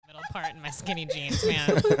part in my skinny jeans,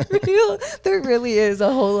 man. There really is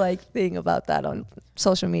a whole like thing about that on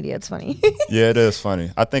social media. It's funny. Yeah, it is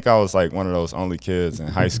funny. I think I was like one of those only kids in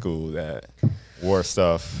high school that wore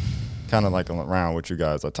stuff kind of like around what you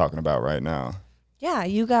guys are talking about right now. Yeah,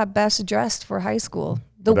 you got best dressed for high school.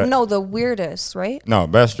 The weirdest, right? No,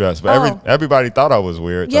 best dressed. But everybody thought I was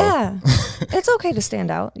weird. Yeah. It's okay to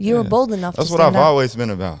stand out. You were bold enough to stand out. That's what I've always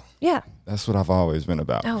been about. Yeah. That's what I've always been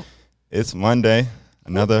about. Oh. It's Monday,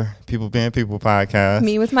 another People Being People podcast.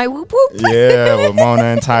 Me with my whoop whoop. Yeah, with Mona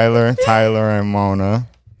and Tyler and Mona.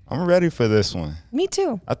 I'm ready for this one. Me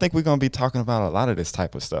too. I think we're going to be talking about a lot of this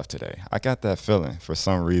type of stuff today. I got that feeling for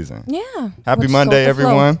some reason. Yeah. Happy Monday,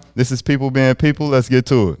 everyone. This is People Being People. Let's get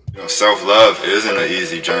to it. Self-love isn't an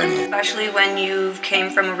easy journey. Especially when you came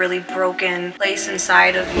from a really broken place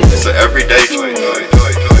inside of you. It's an everyday choice.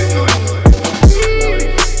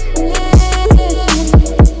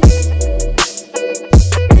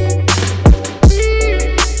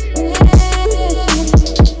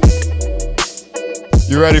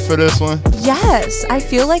 You ready for this one? Yes. I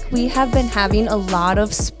feel like we have been having a lot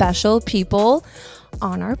of special people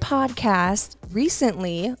on our podcast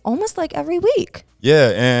recently, almost like every week.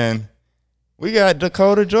 Yeah, and we got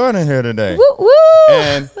Dakota Jordan here today. Woo woo!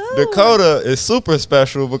 And Dakota is super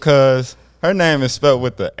special because her name is spelled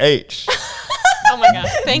with the H. Oh my gosh!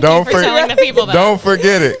 Thank you for telling the people that. Don't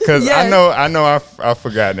forget it, because I know I've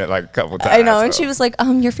forgotten it like a couple times. I know, and she was like,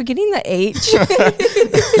 "You're forgetting the H."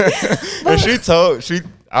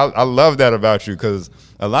 And I love that about you, because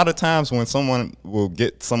a lot of times when someone will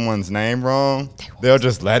get someone's name wrong, they'll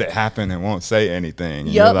just let it happen and won't say anything.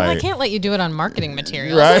 Yep. I can't let you do it on marketing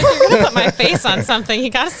materials. Right? If you're gonna put my face on something,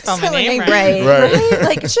 you gotta spell my name right. Right.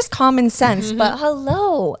 Like, it's just common sense. But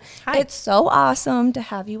hello. Hi. It's so awesome to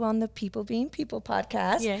have you on the People Being People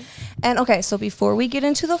podcast. Yay. And okay, so before we get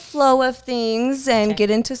into the flow of things and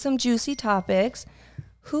get into some juicy topics,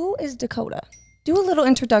 who is Dakota? Do a little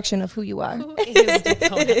introduction of who you are. Who is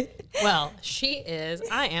Dakota? Well, she is.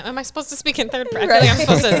 I am. Am I supposed to speak in third person? I feel like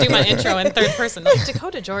I'm supposed to do my intro in third person. No,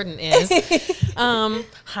 Dakota Jordan is.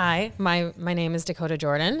 Hi, my name is Dakota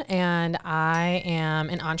Jordan, and I am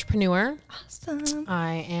an entrepreneur. Awesome.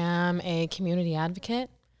 I am a community advocate.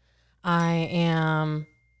 I am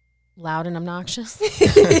loud and obnoxious.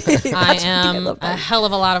 I am a hell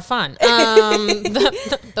of a lot of fun.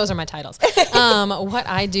 Those are my titles. What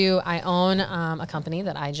I do, I own a company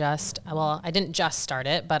that I didn't just start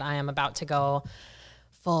it, but I am about to go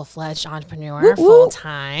full-fledged entrepreneur,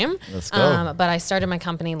 full-time. Let's go. But I started my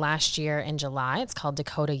company last year in July. It's called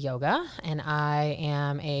Dakota Yoga, and I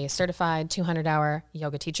am a certified 200-hour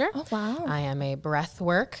yoga teacher. Oh, wow. I am a breath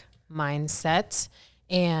work, mindset,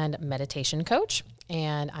 and meditation coach.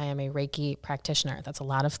 And I am a Reiki practitioner. That's a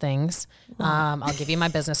lot of things. I'll give you my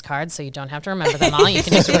business cards so you don't have to remember them all. You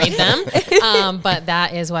can just read them. But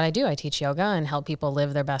that is what I do. I teach yoga and help people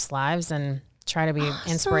live their best lives and try to be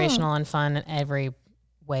inspirational and fun in every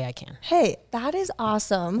way I can. Hey, that is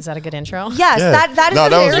awesome. Is that a good intro? Yes, that is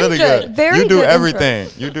that was really good. Very you do good everything.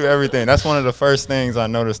 intro. You do everything. That's one of the first things I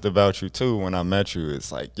noticed about you too when I met you. It's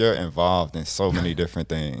like you're involved in so many different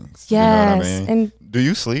things. Yes. You know what I mean? And do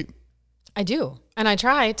you sleep? I do. And I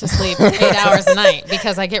try to sleep 8 hours a night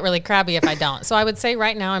because I get really crabby if I don't. So I would say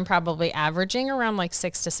right now I'm probably averaging around like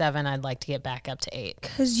 6 to 7. I'd like to get back up to 8.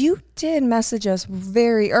 because you did message us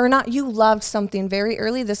you loved something very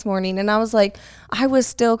early this morning. And I was like, I was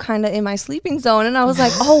still kind of in my sleeping zone. And I was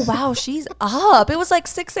like, oh, wow, she's up. It was like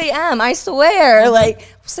 6 a.m. I swear. Like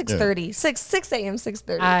 6:30, 6 a.m.,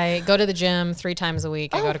 6:30. I go to the gym 3 times a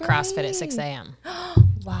week. I go to CrossFit at 6 a.m.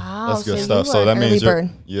 Wow. That's good you stuff. are So that an means early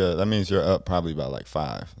bird. that means you're up probably about like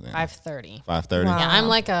 5. 5:30. 5:30. Wow. Yeah, I'm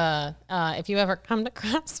like if you ever come to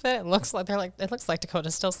CrossFit, it looks like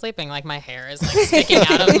Dakota's still sleeping. Like my hair is like sticking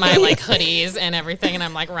out of my like hoodies and everything, and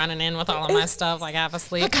I'm like running in with all of my stuff like half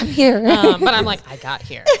asleep. I'm here. But I'm like, I got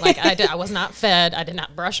here. Like I was not fed. I did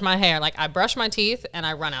not brush my hair. Like I brush my teeth and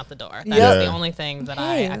I run out the door. That is the only thing that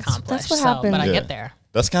I accomplished. That's what happened. But I Yeah. get there.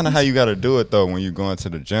 That's kind of how you got to do it though when you go into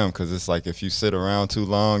the gym, because it's like if you sit around too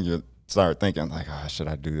long, you start thinking like, oh, should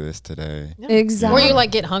I do this today? Exactly. Or you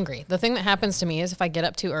like get hungry. The thing that happens to me is if I get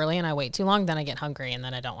up too early and I wait too long, then I get hungry and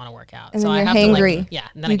then I don't want to work out. And so then I you're have hangry. to like, yeah.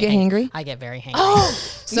 And then You I get hangry? I get very hangry. Oh,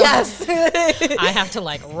 So yes. I have to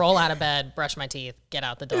like roll out of bed, brush my teeth, get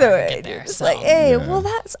out the door, and get there. It's So like, hey, Yeah. well,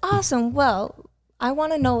 that's awesome. Well, I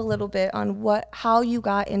want to know a little bit on how you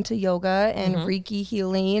got into yoga and Reiki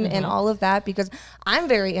healing and all of that, because I'm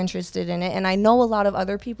very interested in it, and I know a lot of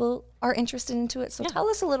other people are interested into it. So tell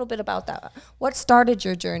us a little bit about that. What started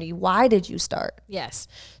your journey? Why did you start? Yes.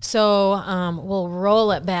 So we'll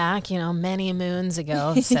roll it back, many moons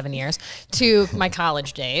ago, 7 years, to my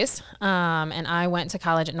college days. And I went to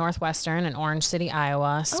college at Northwestern in Orange City,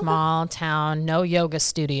 Iowa, small town, no yoga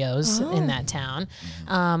studios in that town.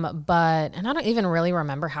 And I don't even really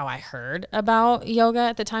remember how I heard about yoga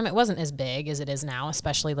at the time. It wasn't as big as it is now,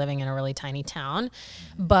 especially living in a really tiny town.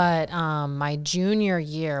 But my junior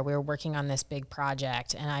year, we were working on this big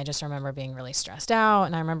project, and I just remember being really stressed out.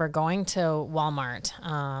 And I remember going to Walmart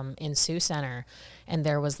in Sioux Center, and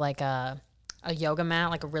there was like a yoga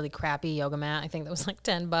mat, like a really crappy yoga mat. I think that was like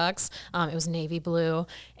 $10. It was navy blue,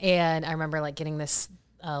 and I remember like getting this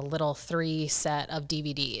little 3 set of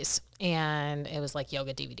DVDs, and it was like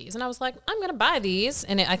yoga DVDs, and I was like, I'm gonna buy these,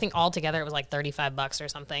 and I think altogether it was like $35 or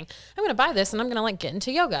something. I'm gonna buy this, and I'm gonna like get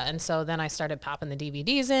into yoga. And so then I started popping the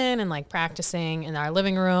DVDs in and like practicing in our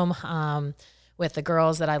living room with the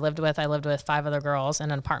girls that I lived with. I lived with 5 other girls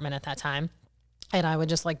in an apartment at that time, and I would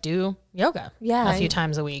just like do yoga a few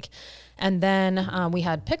times a week. And then we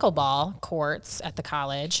had pickleball courts at the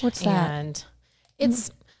college. What's that? And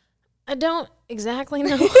it's I don't exactly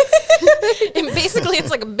know. And basically, it's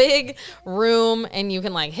like a big room, and you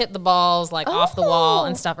can like hit the balls like off the wall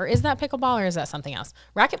and stuff. Or is that pickleball, or is that something else?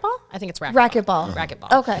 Racquetball? I think it's racquetball.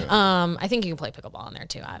 Racquetball. Okay. I think you can play pickleball in there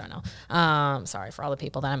too. I don't know. Sorry for all the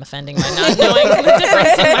people that I'm offending by not knowing the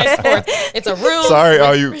difference in my sports. It's a room. Sorry,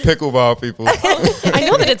 all you pickleball people. I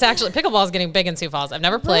know that it's actually pickleball is getting big in Sioux Falls. I've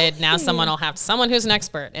never played. Now someone who's an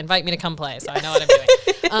expert invite me to come play, so I know what I'm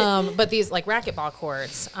doing. But these like racquetball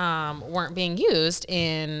courts weren't being used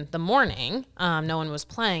in the morning. No one was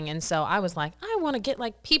playing, and so I was like, I want to get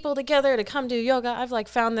like people together to come do yoga. I've like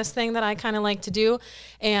found this thing that I kind of like to do,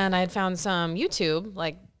 and I had found some YouTube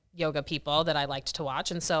like yoga people that I liked to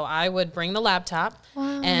watch, and so I would bring the laptop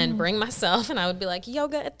and bring myself, and I would be like,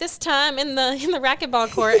 yoga at this time in the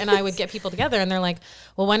racquetball court, and I would get people together, and they're like,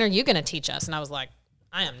 well, when are you going to teach us? And I was like,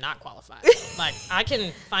 I am not qualified. Like, I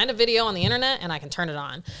can find a video on the internet and I can turn it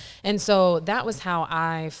on. And so that was how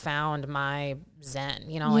I found my Zen.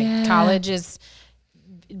 Like college is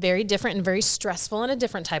very different and very stressful in a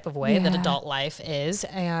different type of way that adult life is.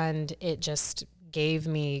 And it just gave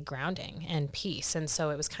me grounding and peace. And so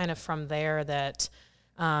it was kind of from there that,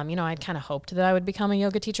 I'd kind of hoped that I would become a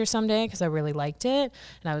yoga teacher someday because I really liked it.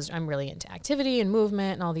 And I'm really into activity and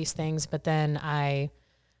movement and all these things. But then I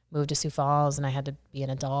moved to Sioux Falls, and I had to be an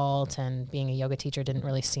adult, and being a yoga teacher didn't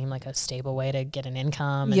really seem like a stable way to get an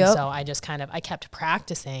income. And so I just I kept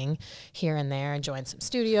practicing here and there and joined some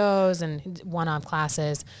studios and one-off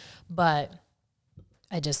classes, but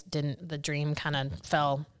I just didn't, the dream kind of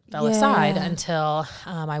fell aside until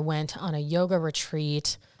I went on a yoga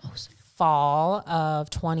retreat fall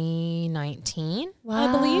of 2019,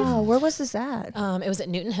 I believe. Where was this at? It was at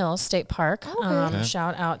Newton Hills State Park. Okay.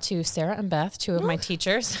 Shout out to Sarah and Beth, 2 of my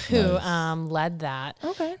teachers who led that.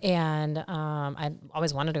 Okay. And I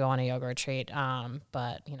always wanted to go on a yoga retreat,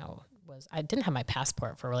 but I didn't have my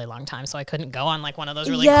passport for a really long time, so I couldn't go on like one of those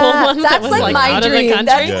really cool ones that was like my out dream. of the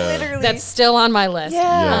country. That's literally That's still on my list.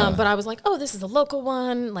 Yeah. But I was like, oh, this is a local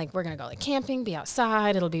one. Like, we're gonna go like camping, be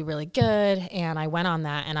outside. It'll be really good. And I went on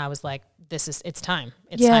that, and I was like, it's time.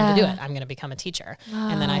 It's time to do it. I'm gonna become a teacher. Wow.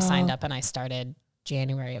 And then I signed up, and I started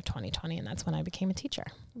January of 2020, and that's when I became a teacher.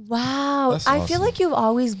 Wow. That's I awesome. feel like you've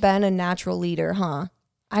always been a natural leader, huh?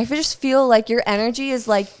 I just feel like your energy is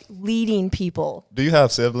like leading people. Do you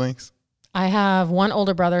have siblings? I have one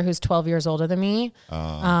older brother who's 12 years older than me.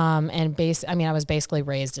 I was basically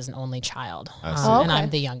raised as an only child. And I'm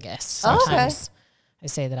the youngest. Sometimes I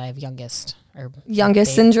say that I have youngest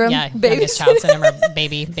syndrome. Yeah, baby youngest child syndrome or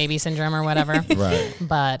baby syndrome or whatever. Right.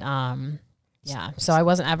 But so I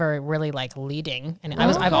wasn't ever really like leading, and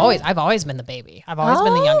I've always been the baby. I've always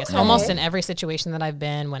been the youngest, almost in every situation that I've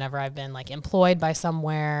been. Whenever I've been like employed by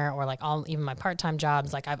somewhere, or like even my part-time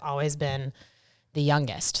jobs, like I've always been the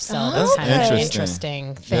youngest. So that's kind of an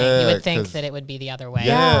interesting thing. Yeah, you would think that it would be the other way.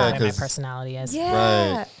 Yeah, the way my personality is.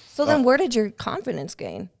 Yeah. Right. So then where did your confidence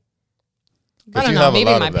gain? I don't know. Maybe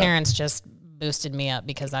my parents just boosted me up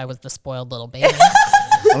because I was the spoiled little baby.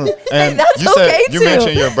 And that's you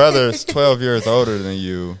mentioned your brother is 12 years older than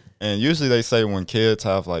you. And usually they say when kids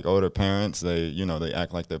have like older parents, they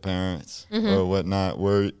act like their parents or whatnot.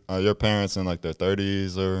 Were your parents in like their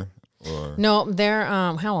 30s or? No, they're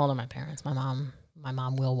how old are my parents? My mom my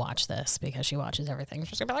mom will watch this because she watches everything.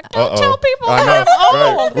 She's gonna be like, "Don't tell people I know.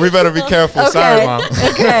 I'm old." Right. We better be careful. Sorry, Mom.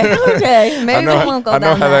 Okay. Maybe we won't go I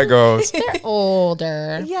know down how that goes. They're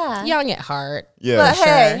older, Yeah. young at heart. Yeah. But Sure.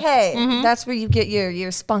 hey, that's where you get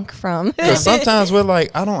your spunk from. Because sometimes we're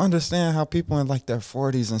like, I don't understand how people in like their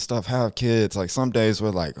 40s and stuff have kids. Like some days we're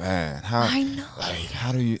like, man, I know. like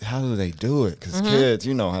how do they do it? Because kids,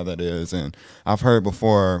 you know how that is. And I've heard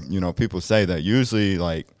before, you know, people say that usually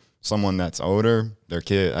like someone that's older, their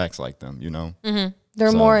kid acts like them, you know,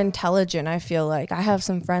 They're So- more intelligent, I feel like. I have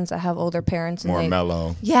some friends that have older parents. And more they,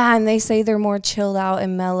 mellow. Yeah, and they say they're more chilled out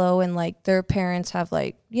and mellow, and like their parents have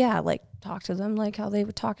like talk to them like how they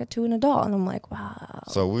would talk to an adult. And I'm like, wow.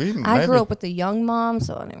 So I grew up with a young mom,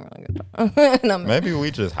 so I didn't really get and I'm maybe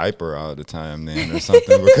we just hyper all the time then or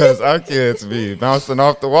something because our kids be bouncing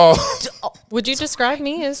off the wall. Would you describe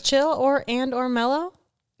me as chill or mellow?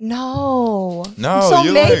 No. No, So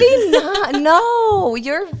you maybe not. No,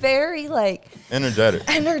 you're very like Energetic.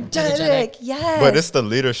 energetic. Yes. But it's the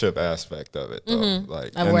leadership aspect of it, though. Like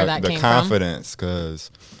Of and where the, that the came from. confidence, because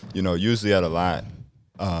you know, usually at a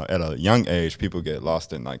young age, people get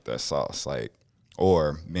lost in like that sauce, like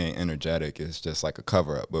or being energetic is just like a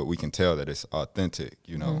cover up, but we can tell that it's authentic,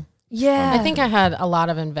 you know. yeah. I think I had a lot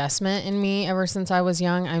of investment in me ever since I was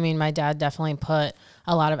young. I mean, my dad definitely put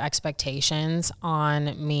a lot of expectations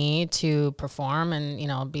on me to perform and, you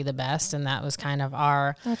know, be the best. And that was kind of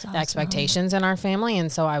That's the awesome. expectations in our family.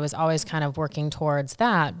 And so I was always kind of working towards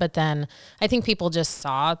that. But then I think people just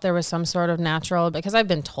saw there was some sort of natural, because I've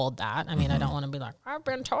been told that. I mean, I don't want to be like, I've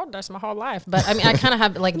been told this my whole life. But I mean, I kind of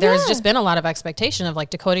have like, there's just been a lot of expectation of like,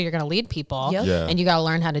 Dakota, you're going to lead people Yep. Yeah. and you got to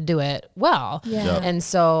learn how to do it well. Yeah. Yep. And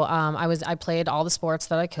so I played all the sports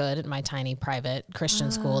that I could at my tiny private Christian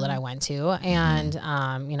school that I went to. And,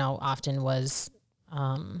 you know, often was,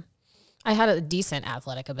 I had a decent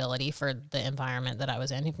athletic ability for the environment that I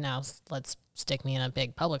was in. If now let's stick me in a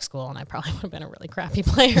big public school and I probably would have been a really crappy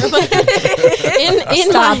player. But in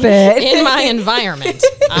my environment,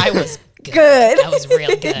 I was good. I was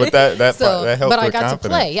really good. But that helped but I with got confidence. to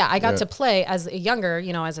play. Yeah, I got to play as a younger,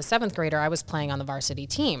 you know, as a 7th grader, I was playing on the varsity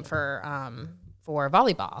team for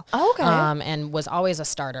volleyball. Oh, okay. And was always a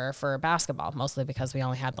starter for basketball, mostly because we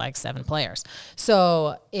only had like 7 players.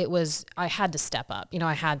 So I had to step up. You know,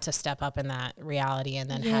 I had to step up in that reality, and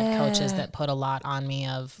then had coaches that put a lot on me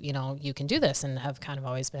of, you know, you can do this, and have kind of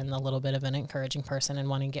always been a little bit of an encouraging person and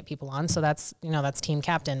wanting to get people on. So that's, you know, that's team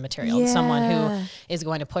captain material. Someone who is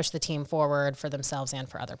going to push the team forward for themselves and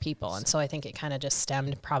for other people. And so I think it kind of just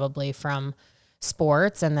stemmed probably from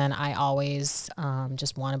sports, and then I always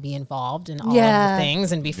just want to be involved in all of the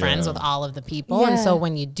things and be friends with all of the people. And so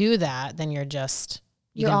when you do that, then you're just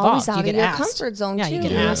you You're get always involved. out You of get your asked. comfort zone Yeah, too. you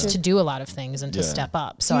get Yeah. asked to do a lot of things and to step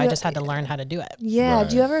up. So I just had to learn how to do it. Yeah. Right.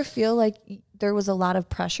 Do you ever feel like there was a lot of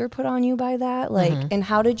pressure put on you by that? Like, and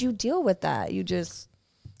how did you deal with that? You just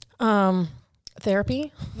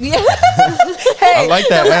Therapy. I like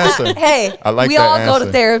that answer. Hey, I like we that all go answer.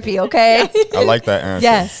 to therapy, okay? I like that answer.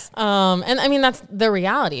 Yes. And I mean, that's the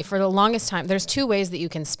reality. For the longest time, there's 2 ways that you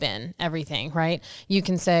can spin everything, right? You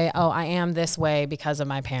can say, oh, I am this way because of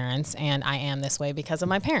my parents, and I am this way because of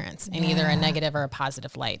my parents, in either a negative or a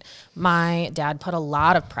positive light. My dad put a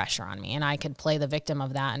lot of pressure on me, and I could play the victim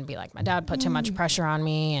of that and be like, my dad put too much pressure on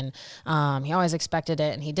me, and he always expected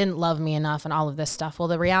it, and he didn't love me enough, and all of this stuff. Well,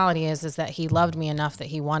 the reality is that he loved me enough that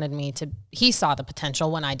he saw the potential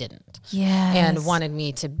when I didn't. Yes. And wanted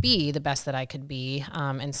me to be the best that I could be,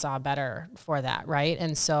 and saw better for that, right?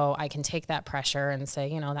 And so I can take that pressure and say,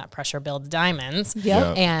 you know, that pressure builds diamonds.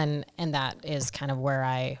 Yep. And that is kind of where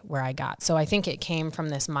I got. So I think it came from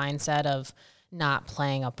this mindset of not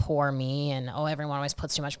playing a poor me and, oh, everyone always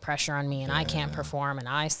puts too much pressure on me and I can't perform and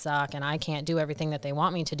I suck and I can't do everything that they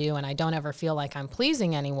want me to do, and I don't ever feel like I'm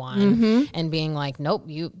pleasing anyone, and being like, nope,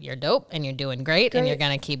 you're dope and you're doing great and you're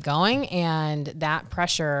going to keep going. And that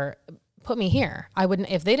pressure put me here. I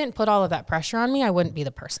wouldn't, if they didn't put all of that pressure on me, I wouldn't be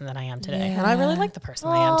the person that I am today. And I really like the person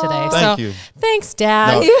I am today. Thank so you. Thanks,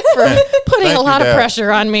 Dad, No. for putting Thank a you, lot of Dad.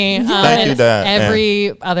 pressure on me. Thank you, Dad.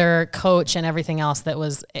 Every other coach and everything else that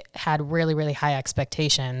had really, really high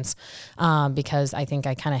expectations, because I think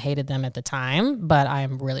I kind of hated them at the time, but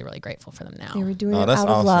I'm really, really grateful for them now. They were doing Oh, it that's out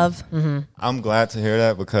of awesome. love. I'm glad to hear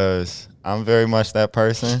that because I'm very much that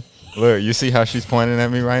person. Look, you see how she's pointing at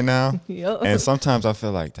me right now? Yep. And sometimes I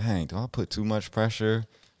feel like, dang, do I put too much pressure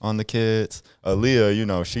on the kids? Aaliyah, you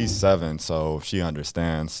know, she's 7, so she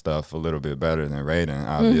understands stuff a little bit better than Raiden,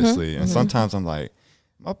 obviously. And sometimes I'm like,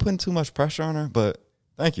 am I putting too much pressure on her? But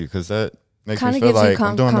thank you, because that makes Kind me of feel gives you like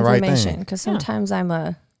I'm doing the right confirmation, thing. because sometimes I'm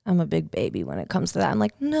a I'm a big baby when it comes to that. I'm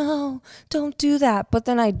like, no, don't do that. But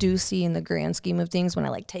then I do see in the grand scheme of things when I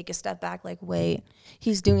like take a step back, like, wait,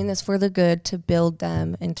 he's doing this for the good to build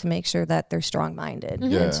them and to make sure that they're strong-minded.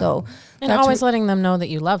 Yeah. And so And always letting them know that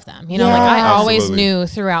you love them. You know, Yeah. like I always Absolutely. knew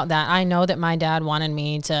throughout that. I know that my dad wanted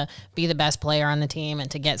me to be the best player on the team and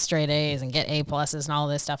to get straight A's and get A pluses and all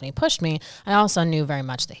this stuff. And he pushed me. I also knew very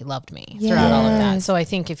much that he loved me throughout all of that. Yes. So I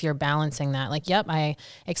think if you're balancing that, like, yep, I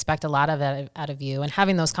expect a lot of it out of you, and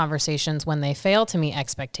having those conversations when they fail to meet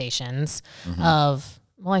expectations of,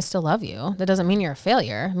 well, I still love you. That doesn't mean you're a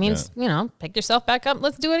failure. It means, you know, pick yourself back up.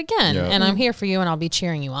 Let's do it again. Yeah. And I'm here for you and I'll be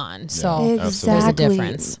cheering you on. So exactly. there's a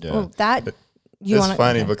difference. Yeah. Well, that It's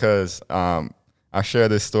funny because I share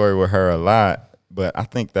this story with her a lot, but I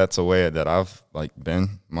think that's a way that I've like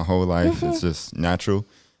been my whole life. It's just natural,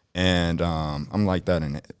 and I'm like that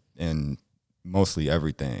in mostly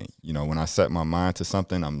everything. You know, when I set my mind to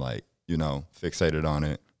something, I'm like, you know, fixated on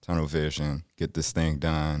it, tunnel vision, get this thing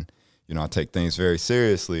done. You know, I take things very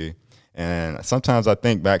seriously. And sometimes I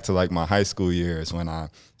think back to like my high school years when I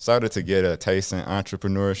started to get a taste in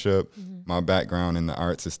entrepreneurship. My background in the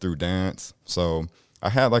arts is through dance. So I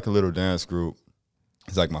had like a little dance group.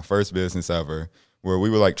 It's like my first business ever, where we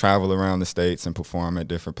would like travel around the States and perform at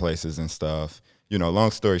different places and stuff. You know,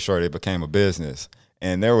 long story short, it became a business.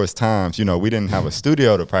 And there was times, you know, we didn't have a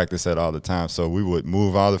studio to practice at all the time. So we would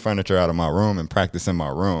move all the furniture out of my room and practice in my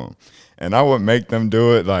room. And I would make them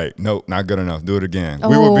do it like, nope, not good enough. Do it again.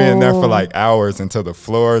 We would be in there for like hours until the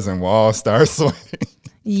floors and walls start sweating.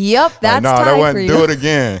 Yep, that's like, no, that time wasn't, for you. do it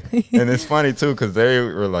again. And it's funny too, because they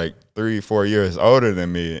were like 3-4 years older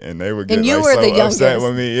than me, and they would get And you like were so the upset youngest.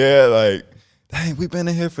 with me. Yeah, like, dang, we've been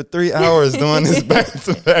in here for 3 hours doing this back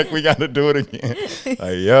to back. We got to do it again.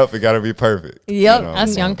 Like, yep, it got to be perfect. Yep.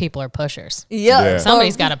 Us young people are pushers. Yeah.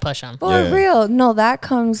 Somebody's got to push them. For Yeah. real. No, that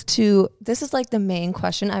comes to, this is like the main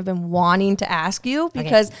question I've been wanting to ask you,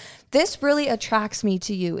 because this really attracts me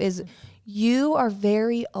to you, is you are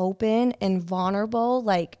very open and vulnerable.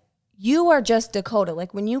 Like, you are just Dakota.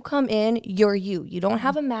 Like, when you come in, you're you. You don't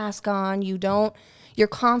have a mask on. You're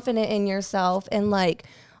confident in yourself. And like,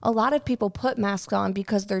 a lot of people put masks on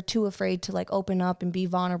because they're too afraid to like open up and be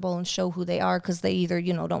vulnerable and show who they are, because they either,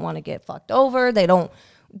 you know, don't want to get fucked over. They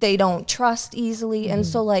don't trust easily. And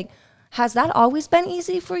so like, has that always been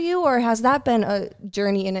easy for you, or has that been a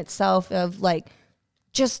journey in itself of like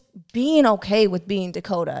just being okay with being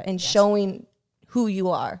Dakota and showing who you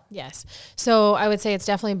are? Yes. So I would say it's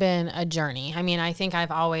definitely been a journey. I mean, I think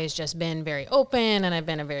I've always just been very open, and I've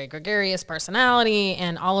been a very gregarious personality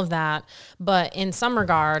and all of that. But in some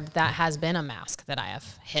regard, that has been a mask that I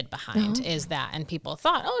have hid behind, is that. And people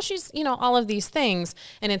thought, oh, she's, you know, all of these things.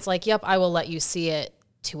 And it's like, yep, I will let you see it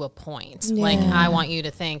to a point. Like, I want you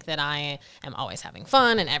to think that I am always having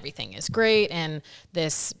fun and everything is great and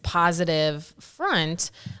this positive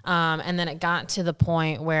front. And then it got to the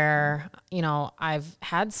point where, you know, I've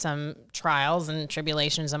had some trials and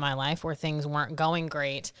tribulations in my life where things weren't going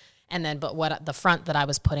great. And then, but what the front that I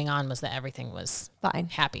was putting on was that everything was Fine.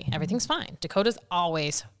 happy. Everything's fine. Dakota's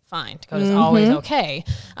always fine. Dakota's always okay.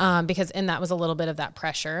 Because, and that was a little bit of that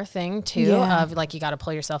pressure thing too, of like, you got to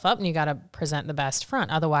pull yourself up and you got to present the best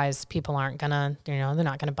front. Otherwise people aren't gonna, you know, they're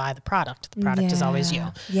not gonna buy the product. The product is always you.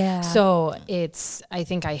 Yeah. So I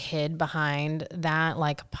think I hid behind that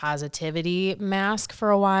like positivity mask for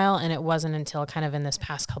a while. And it wasn't until kind of in this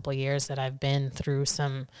past couple of years that I've been through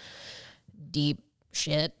some deep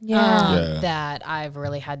shit that I've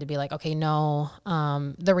really had to be like, okay, no,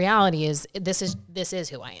 the reality is this is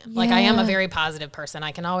who I am. Like, I am a very positive person.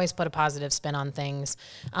 I can always put a positive spin on things.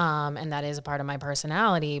 And that is a part of my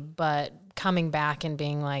personality, but coming back and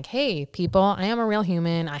being like, hey, people, I am a real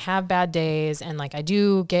human. I have bad days, and like, I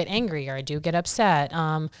do get angry or I do get upset.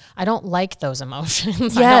 I don't like those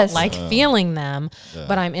emotions. I don't like feeling them,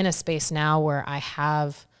 but I'm in a space now where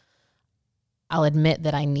I'll admit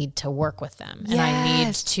that I need to work with them, and I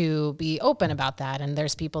need to be open about that. And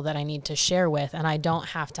there's people that I need to share with, and I don't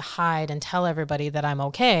have to hide and tell everybody that I'm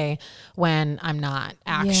okay when I'm not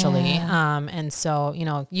actually. And so, you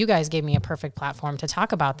know, you guys gave me a perfect platform to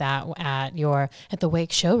talk about that at the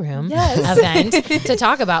Wake Showroom event to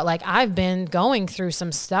talk about, like, I've been going through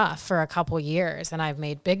some stuff for a couple years, and I've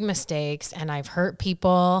made big mistakes, and I've hurt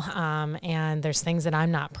people. And there's things that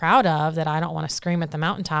I'm not proud of that I don't want to scream at the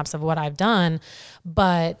mountaintops of what I've done.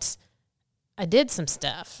 But I did some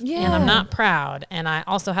stuff and I'm not proud, and I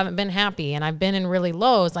also haven't been happy, and I've been in really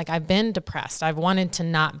lows. Like, I've been depressed. I've wanted to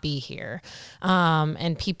not be here.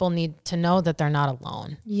 And people need to know that they're not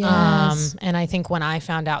alone. And I think when I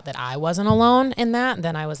found out that I wasn't alone in that,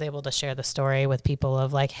 then I was able to share the story with people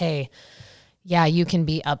of like, hey, yeah, you can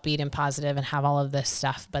be upbeat and positive and have all of this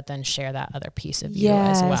stuff, but then share that other piece of you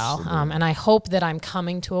as well. And I hope that I'm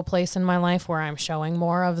coming to a place in my life where I'm showing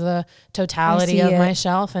more of the totality of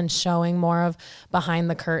myself and showing more of behind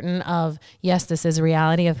the curtain of, yes, this is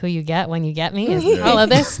reality of who you get when you get me, is all of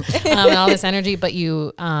this and all this energy. But I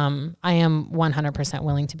am 100%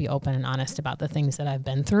 willing to be open and honest about the things that I've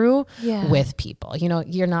been through with people. You know,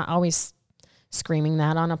 you're not always screaming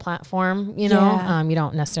that on a platform, you know, you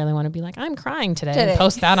don't necessarily want to be like, I'm crying today and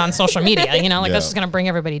post that on social media, you know, like that's just going to bring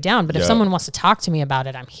everybody down. But if someone wants to talk to me about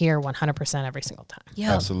it, I'm here 100% every single time.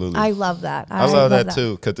 Yeah, absolutely. I love that. I love that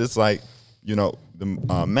too. Cause it's like, you know,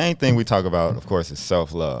 the main thing we talk about, of course, is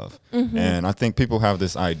self-love. And I think people have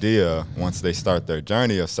this idea once they start their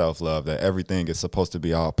journey of self-love that everything is supposed to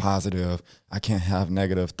be all positive. I can't have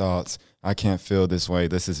negative thoughts. I can't feel this way.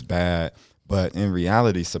 This is bad. But in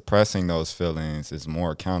reality, suppressing those feelings is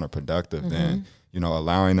more counterproductive than, you know,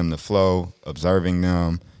 allowing them to flow, observing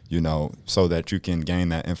them, you know, so that you can gain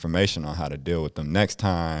that information on how to deal with them next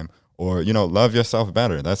time, or, you know, love yourself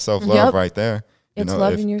better. That's self-love right there. It's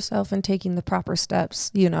loving yourself and taking the proper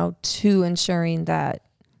steps, you know, to ensuring that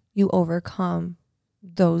you overcome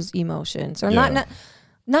those emotions, or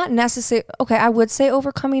not necessarily, okay, I would say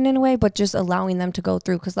overcoming in a way, but just allowing them to go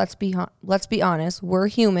through. Because let's be honest, we're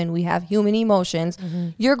human. We have human emotions.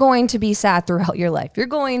 You're going to be sad throughout your life. You're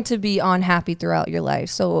going to be unhappy throughout your life.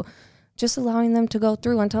 So just allowing them to go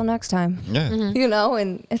through until next time. Yeah. You know,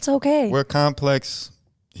 and it's okay. We're complex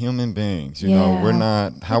human beings, you know. We're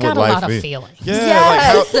not, how would life be? Got a lot of feelings.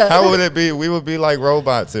 Like how would it be? We would be like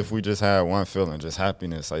robots if we just had one feeling, just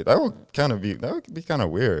happiness. Like that would be kind of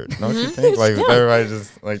weird, don't you think? Like if everybody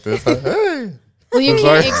just like this, like, hey. Well, you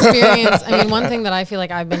can't experience, I mean, one thing that I feel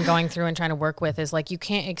like I've been going through and trying to work with is like, you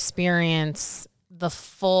can't experience the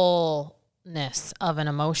fullness of an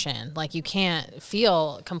emotion. Like you can't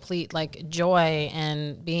feel complete like joy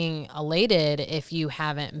and being elated if you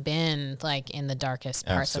haven't been like in the darkest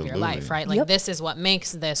parts of your life, right? Like this is what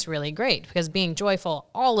makes this really great, because being joyful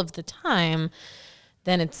all of the time,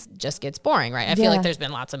 then it's just gets boring, right? I feel like there's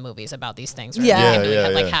been lots of movies about these things where you can't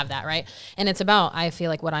really have that, right? And it's about, I feel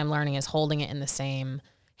like what I'm learning is holding it in the same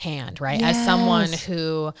hand, right? As someone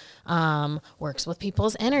who works with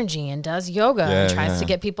people's energy and does yoga and tries to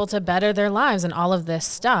get people to better their lives and all of this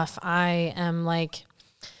stuff, I am like,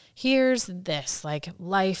 here's this like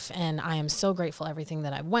life, and I am so grateful everything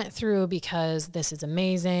that I went through, because this is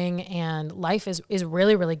amazing, and life is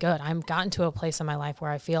really, really good. I've gotten to a place in my life where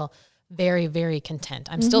I feel very, very content.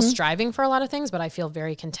 I'm still striving for a lot of things, but I feel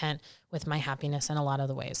very content with my happiness and a lot of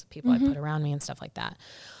the ways people I put around me and stuff like that.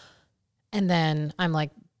 And then I'm like,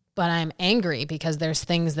 but I'm angry because there's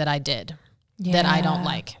things that I did that I don't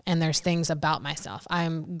like. And there's things about myself.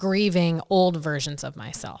 I'm grieving old versions of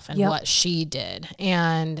myself and what she did,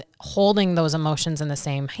 and holding those emotions in the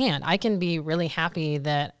same hand. I can be really happy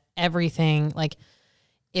that everything, like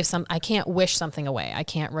I can't wish something away. I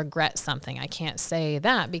can't regret something. I can't say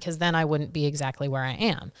that, because then I wouldn't be exactly where I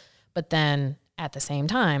am. But then at the same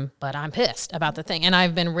time, but I'm pissed about the thing. And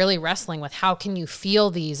I've been really wrestling with how can you feel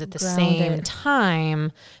these at the same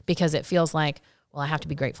time, because it feels like, well, I have to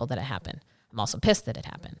be grateful that it happened. I'm also pissed that it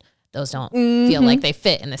happened. Those don't feel like they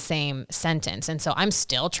fit in the same sentence. And so I'm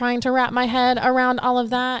still trying to wrap my head around all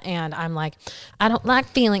of that. And I'm like, I don't like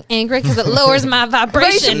feeling angry because it lowers my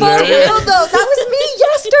vibration. For real though, that was me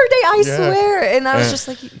yesterday, I swear. And I was just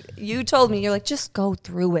like, you told me, you're like, just go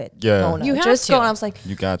through it. Yeah. Mona. You have just to. Go. And I was like,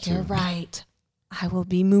 you got to. You're right. I will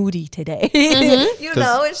be moody today. You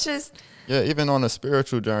know, it's just. Yeah, even on a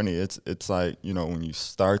spiritual journey, it's like, you know, when you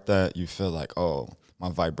start that, you feel like, oh, my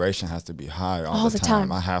vibration has to be high all the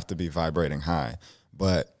time. I have to be vibrating high.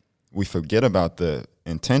 But we forget about the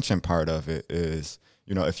intention part of it is,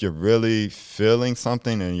 you know, if you're really feeling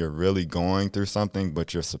something and you're really going through something,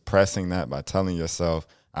 but you're suppressing that by telling yourself,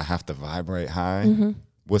 I have to vibrate high.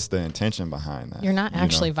 What's the intention behind that? You're not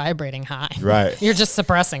actually vibrating high. Right. You're just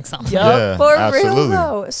suppressing something. Yeah, for real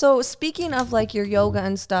though. So speaking of like your yoga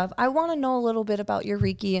and stuff, I want to know a little bit about your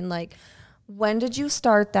Reiki and like, when did you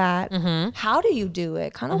start that? How do you do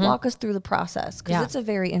it? Kind of walk us through the process, because it's a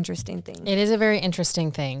very interesting thing. It is a very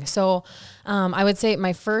interesting thing. So I would say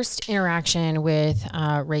my first interaction with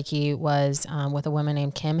Reiki was with a woman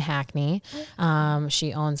named Kim Hackney.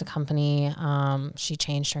 She owns a company. She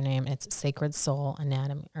changed her name. It's Sacred Soul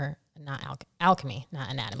Anatomy, or not Alchemy,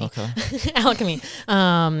 not anatomy. Okay. Alchemy.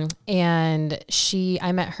 And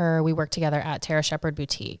I met her, we worked together at Tara Shepherd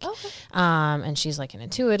Boutique. Okay. And she's like an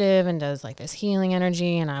intuitive and does like this healing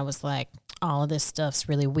energy. And I was like, all of this stuff's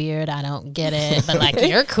really weird. I don't get it, but like,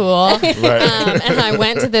 you're cool. Right. And I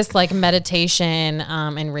went to this like meditation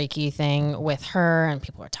and Reiki thing with her, and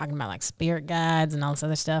people were talking about like spirit guides and all this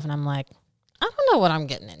other stuff. And I'm like, I don't know what I'm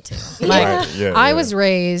getting into. Like, I was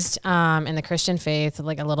raised in the Christian faith,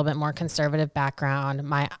 like a little bit more conservative background.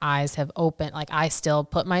 My eyes have opened. Like, I still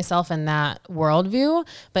put myself in that worldview,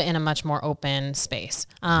 but in a much more open space.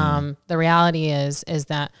 The reality is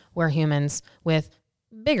that we're humans with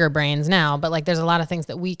bigger brains now, but like there's a lot of things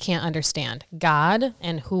that we can't understand. God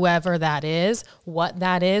and whoever that is, what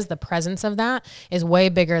that is, the presence of that is way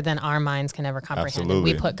bigger than our minds can ever comprehend.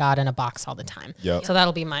 Absolutely. We put God in a box all the time. Yep. So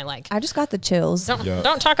that'll be my like, I just got the chills.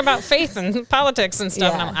 don't talk about faith and politics and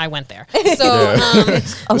stuff. Yeah. And I went there. So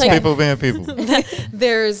Just people being people.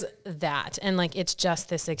 there's that. And like, it's just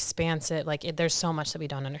this expansive, like there's so much that we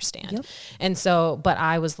don't understand. Yep. And so, but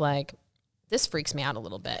I was like, this freaks me out a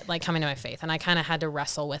little bit, like coming to my faith. And I kind of had to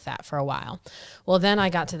wrestle with that for a while. Well, then I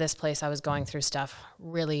got to this place, I was going through stuff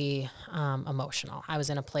really emotional. I was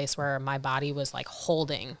in a place where my body was like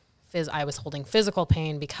I was holding physical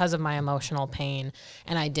pain because of my emotional pain,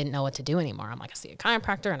 and I didn't know what to do anymore. I'm like, I see a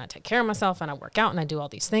chiropractor and I take care of myself and I work out and I do all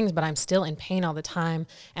these things, but I'm still in pain all the time.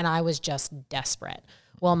 And I was just desperate.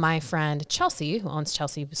 Well, my friend Chelsea, who owns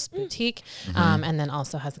Chelsea's Boutique, and then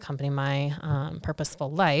also has a company, My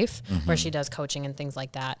Purposeful Life, where she does coaching and things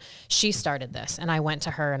like that, she started this. And I went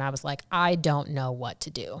to her and I was like, I don't know what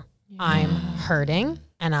to do. I'm hurting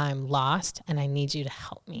and I'm lost and I need you to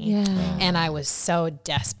help me. Yeah. And I was so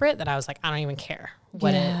desperate that I was like, I don't even care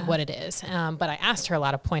what it is. But I asked her a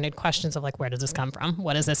lot of pointed questions of like, where does this come from?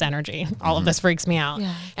 What is this energy? All of this freaks me out.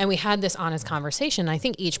 Yeah. And we had this honest conversation. I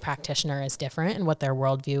think each practitioner is different and what their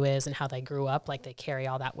worldview is and how they grew up. Like they carry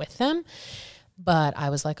all that with them. But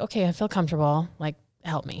I was like, okay, I feel comfortable. Like,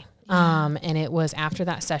 help me. And it was after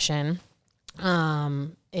that session,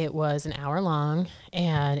 it was an hour long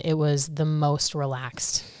and it was the most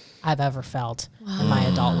relaxed I've ever felt in my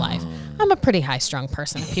adult life. I'm a pretty high strung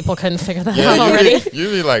person. People couldn't figure that out already. You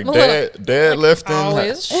be like deadlifting.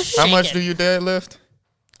 Always How much shaking. do you deadlift?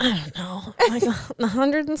 I don't know, like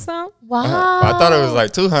 100 and so. Wow. I thought it was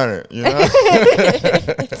like 200, you know?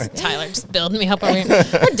 Tyler just building me up over here.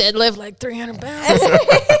 I deadlift like 300 pounds.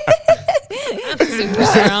 I'm super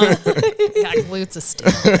strong. Got glutes of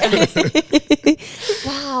steel.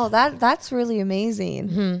 Wow, that's really amazing.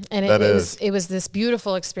 And That it was this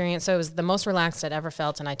beautiful experience. So it was the most relaxed I'd ever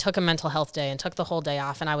felt. And I took a mental health day and took the whole day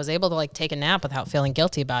off. And I was able to like take a nap without feeling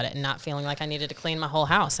guilty about it and not feeling like I needed to clean my whole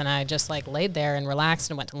house. And I just like laid there and relaxed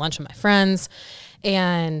and went to lunch with my friends.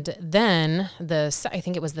 And then I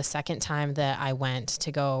think it was the second time that I went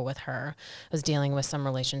to go with her, I was dealing with some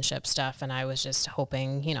relationship stuff. And I was just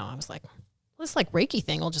hoping, I was like, this like Reiki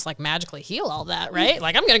thing will just like magically heal all that, right?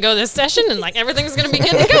 Like I'm going to go to this session and like everything's going to be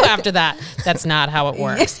good to go after that. That's not how it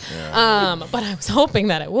works. Yeah. But I was hoping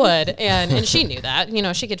that it would. And she knew that,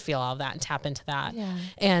 she could feel all of that and tap into that. Yeah.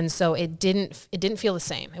 And so it didn't feel the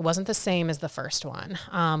same. It wasn't the same as the first one.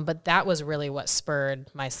 But that was really what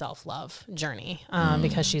spurred my self-love journey.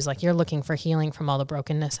 Because she's like, you're looking for healing from all the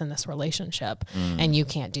brokenness in this relationship. And you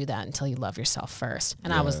can't do that until you love yourself first.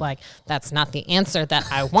 And I was like, that's not the answer that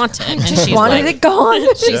I wanted. And she's wanted it gone.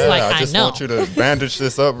 She's like, I just know. want you to bandage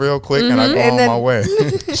this up real quick and I go on my way.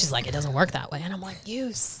 She's like, it doesn't work that way. And I'm like,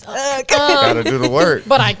 you suck. Gotta do the work.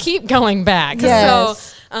 But I keep going back.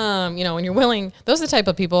 Yes. So, when you're willing, those are the type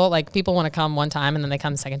of people, like people want to come one time and then they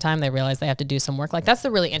come the second time, they realize they have to do some work. Like that's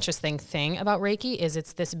the really interesting thing about Reiki is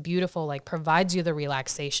it's this beautiful, like provides you the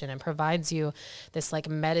relaxation and provides you this like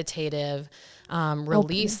meditative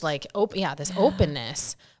release, openness.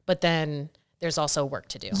 Openness, but then there's also work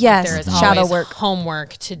to do. Yes, there is shadow always work,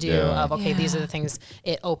 homework to do. Of these are the things.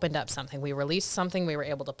 It opened up something. We released something. We were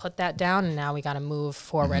able to put that down, and now we got to move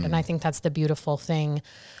forward. And I think that's the beautiful thing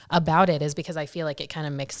about it is because I feel like it kind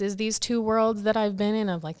of mixes these two worlds that I've been in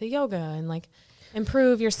of like the yoga and like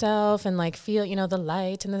improve yourself and like feel the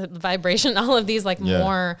light and the vibration, all of these like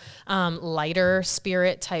more lighter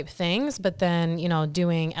spirit type things, but then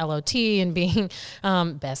doing LOT and being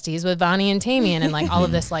besties with Bonnie and Tamian and like all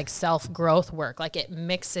of this like self-growth work, like it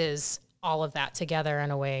mixes all of that together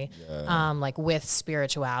in a way like with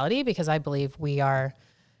spirituality, because I believe we are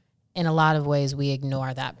in a lot of ways we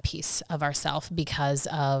ignore that piece of ourself because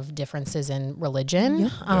of differences in religion,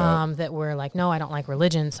 that we're like, no, I don't like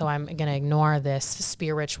religion, so I'm going to ignore this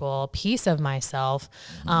spiritual piece of myself.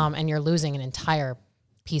 And you're losing an entire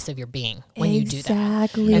piece of your being when you do that.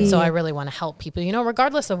 Exactly. And so I really want to help people, you know,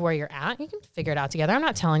 regardless of where you're at, you can figure it out together. I'm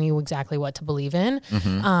not telling you exactly what to believe in.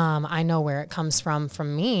 I know where it comes from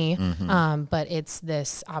me, but it's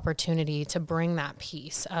this opportunity to bring that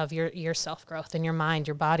piece of your self-growth and your mind,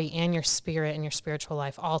 your body, and your spirit and your spiritual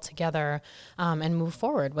life all together, and move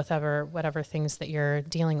forward with whatever things that you're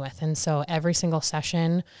dealing with. And so every single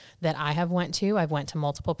session that I've went to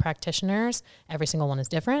multiple practitioners. Every single one is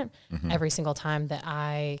different. Every single time that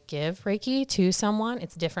I give Reiki to someone,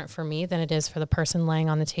 it's different for me than it is for the person laying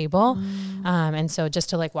on the table. And so just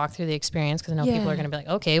to like walk through the experience, because I know people are going to be like,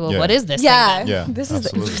 okay, well, what is this thing then? This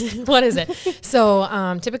absolutely. is What is it?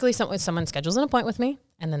 So typically someone schedules an appointment with me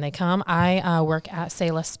and then they come. I work at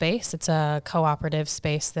Selah Space. It's a cooperative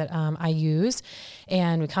space that I use.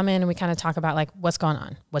 And we come in and we kind of talk about like what's going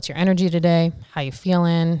on. What's your energy today? How you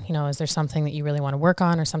feeling? You know, is there something that you really want to work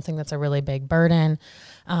on or something that's a really big burden?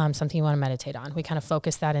 Something you want to meditate on. We kind of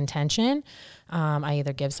focus that intention. I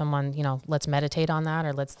either give someone, you know, let's meditate on that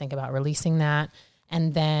or let's think about releasing that.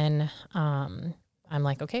 And then I'm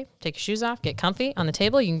like, okay, take your shoes off, get comfy on the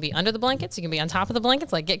table. You can be under the blankets. You can be on top of the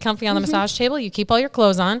blankets, like get comfy on the massage table. You keep all your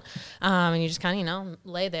clothes on and you just kind of, you know,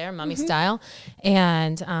 lay there mummy style.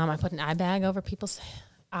 And I put an eye bag over people's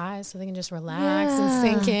eyes so they can just relax and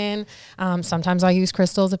sink in. Sometimes I use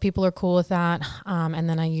crystals if people are cool with that. And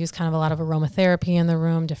then I use kind of a lot of aromatherapy in the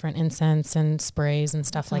room, different incense and sprays and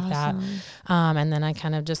stuff like that. And then I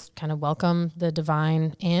kind of welcome the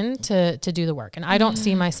divine in to do the work. And I don't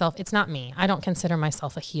see myself, it's not me. I don't consider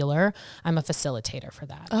myself a healer. I'm a facilitator for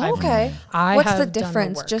that. Oh, okay. What's the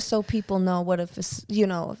difference? Just so people know what you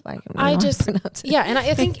know, if I can. And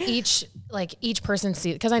I think each person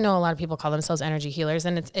sees, because I know a lot of people call themselves energy healers,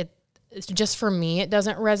 and it's just for me, it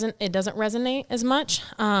doesn't resonate as much.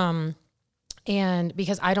 And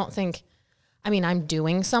because I don't think, I mean, I'm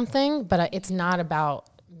doing something, but it's not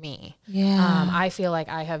about me. I feel like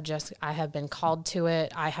I have been called to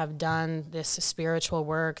it. I have done this spiritual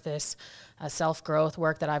work, this self-growth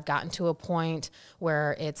work that I've gotten to a point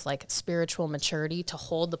where it's like spiritual maturity to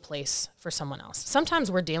hold the place for someone else.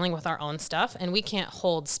 Sometimes we're dealing with our own stuff and we can't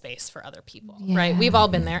hold space for other people, right? We've all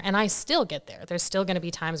been there and I still get there. There's still going to be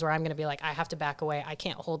times where I'm going to be like, I have to back away. I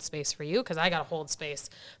can't hold space for you because I got to hold space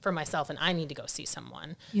for myself and I need to go see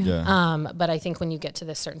someone. But I think when you get to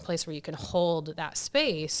this certain place where you can hold that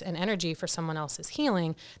space and energy for someone else's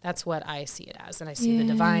healing, that's what I see it as. And I see the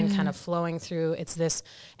divine kind of flowing through. It's this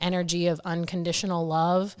energy of unconditional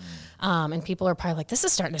love. And people are probably like, this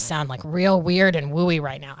is starting to sound like real weird and wooey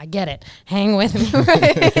right now. I get it. Hang with me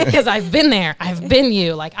because I've been there. I've been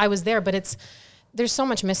you. Like I was there, but there's so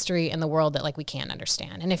much mystery in the world that like we can't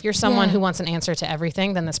understand. And if you're someone who wants an answer to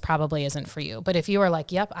everything, then this probably isn't for you. But if you are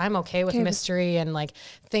like, yep, I'm okay with mystery and like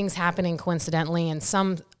things happening coincidentally and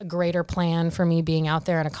some greater plan for me being out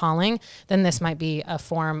there and a calling, then this might be a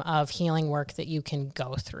form of healing work that you can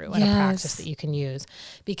go through and a practice that you can use,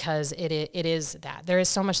 because it is that. There is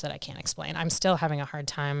so much that I can't explain. I'm still having a hard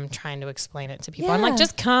time trying to explain it to people. I'm like,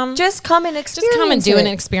 just come and experience Just come and do it and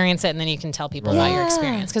experience it, and then you can tell people about your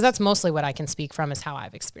experience, because that's mostly what I can speak from is how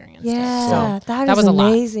I've experienced it. So that was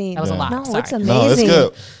amazing. That was a lot. No, Sorry. it's amazing. No, it's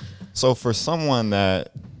good. So for someone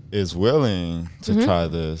that is willing to try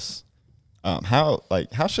this,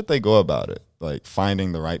 how should they go about it? Like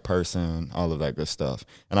finding the right person, all of that good stuff.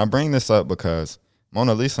 And I bring this up because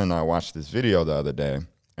Mona Lisa and I watched this video the other day,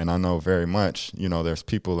 and I know very much, you know, there's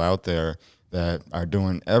people out there that are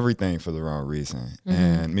doing everything for the wrong reason.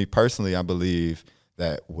 And me personally, I believe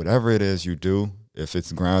that whatever it is you do, if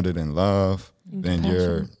it's grounded in love, then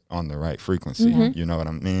you're on the right frequency. You know what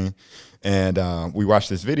I mean? And we watched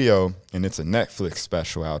this video, and it's a Netflix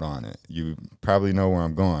special out on it. You probably know where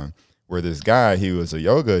I'm going. Where this guy, he was a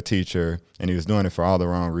yoga teacher, and he was doing it for all the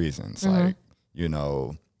wrong reasons. Like, you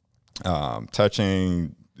know,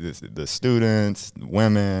 touching the students,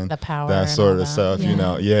 women, the power, that sort of stuff, you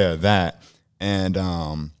know, that. And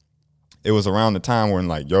it was around the time when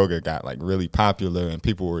like yoga got like really popular and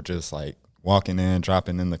people were just like walking in,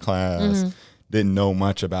 dropping in the class, didn't know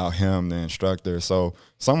much about him, the instructor. So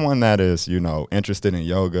someone that is, you know, interested in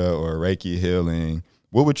yoga or Reiki healing,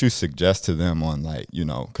 what would you suggest to them on like, you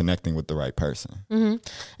know, connecting with the right person?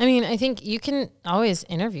 I mean, I think you can always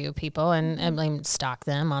interview people and stalk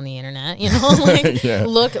them on the internet, you know,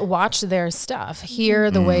 like watch their stuff, hear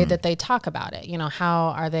the way that they talk about it. You know, how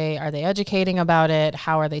are they educating about it?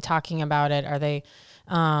 How are they talking about it? Are they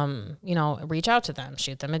you know, reach out to them,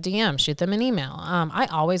 shoot them a DM, shoot them an email. I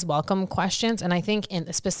always welcome questions. And I think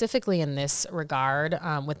specifically in this regard,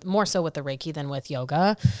 with more so with the Reiki than with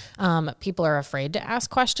yoga, people are afraid to ask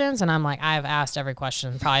questions. And I'm like, I've asked every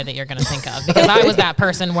question probably that you're going to think of, because I was that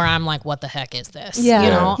person where I'm like, what the heck is this? Yeah. You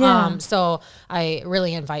know? Yeah. So I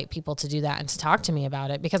really invite people to do that and to talk to me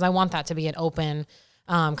about it, because I want that to be an open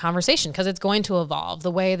conversation, because it's going to evolve.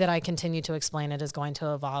 The way that I continue to explain it is going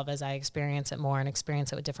to evolve as I experience it more and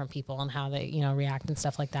experience it with different people and how they, you know, react and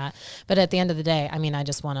stuff like that. But at the end of the day, I mean, I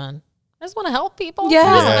just want to help people.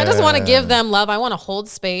 Yeah. I just want to give them love. I want to hold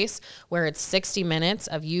space where it's 60 minutes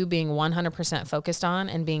of you being 100% focused on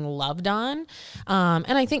and being loved on.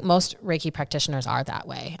 And I think most Reiki practitioners are that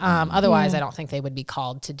way. Otherwise, I don't think they would be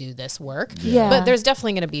called to do this work. Yeah. But there's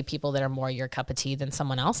definitely going to be people that are more your cup of tea than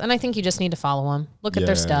someone else. And I think you just need to follow them, look at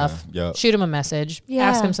their stuff, shoot them a message,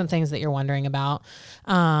 ask them some things that you're wondering about,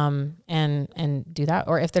 and do that.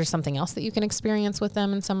 Or if there's something else that you can experience with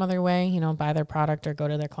them in some other way, you know, buy their product or go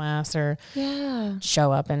to their class or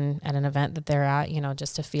show up at an event that they're at, you know,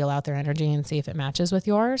 just to feel out their energy and see if it matches with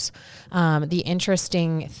yours. The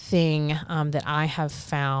interesting thing that I have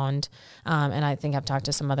found, and I think I've talked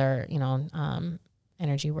to some other, you know,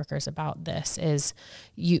 energy workers about this, is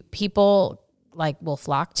people like will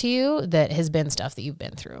flock to you that has been stuff that you've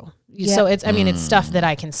been through. Yep. So it's, I mean, it's stuff that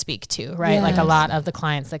I can speak to, right? Yes. Like a lot of the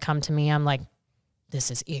clients that come to me, I'm like, this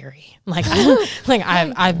is eerie. Like,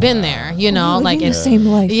 I've been there, you know, like in the same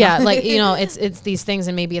life. Yeah. Like, you know, it's these things,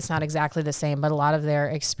 and maybe it's not exactly the same, but a lot of their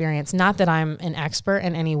experience, not that I'm an expert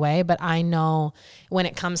in any way, but I know when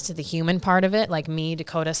it comes to the human part of it, like me,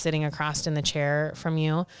 Dakota, sitting across in the chair from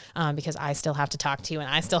you, because I still have to talk to you and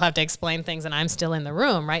I still have to explain things and I'm still in the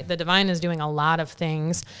room, right? The divine is doing a lot of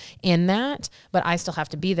things in that, but I still have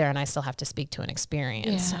to be there and I still have to speak to an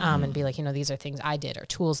experience, and be like, you know, these are things I did or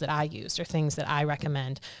tools that I used or things that I recommend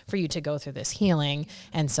for you to go through this healing.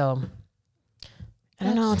 And so I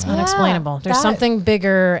don't know, it's unexplainable. There's something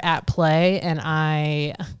bigger at play. And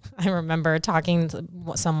I remember talking to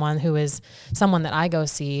someone who is someone that I go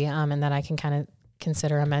see, and that I can kind of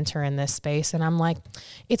consider a mentor in this space. And I'm like,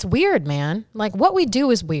 it's weird, man. Like, what we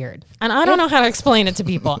do is weird. And I don't know how to explain it to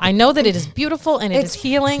people. I know that it is beautiful and it is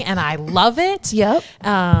healing and I love it. Yep.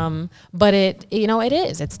 But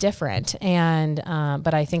it's different. And,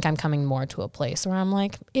 but I think I'm coming more to a place where I'm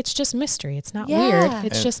like, it's just mystery. It's not weird.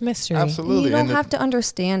 It's just mystery. Absolutely. You don't have to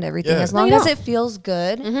understand everything. As long as it feels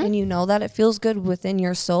good, and you know that it feels good within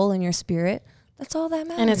your soul and your spirit. That's all that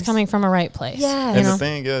matters. And it's coming from a right place. Yeah. And the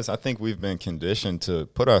thing is, I think we've been conditioned to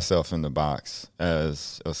put ourselves in the box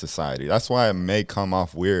as a society. That's why it may come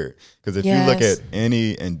off weird. Because if you look at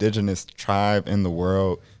any indigenous tribe in the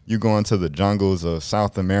world, you go into the jungles of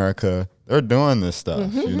South America, they're doing this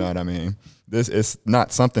stuff. You know what I mean? This is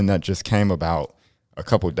not something that just came about a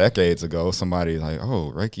couple decades ago. Somebody like,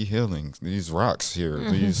 oh, Reiki healing, these rocks here,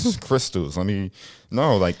 these crystals.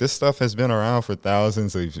 No, like this stuff has been around for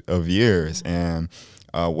thousands of years, and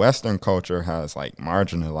Western culture has like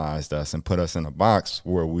marginalized us and put us in a box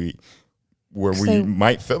where we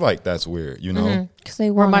might feel like that's weird, you know? Because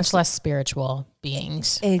we're much less spiritual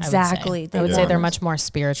beings. Exactly. I would say they're much more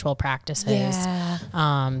spiritual practices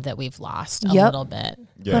that we've lost a little bit.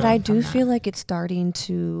 Yeah. But I do feel like it's starting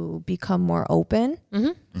to become more open.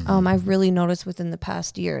 I've really noticed within the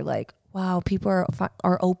past year, like, wow, people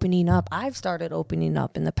are opening up. I've started opening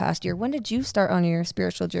up in the past year. When did you start on your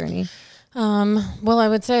spiritual journey? Well, I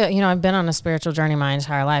would say, you know, I've been on a spiritual journey my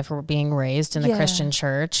entire life. We're being raised in the Christian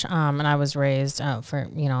church. And I was raised, for,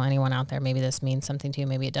 you know, anyone out there, maybe this means something to you,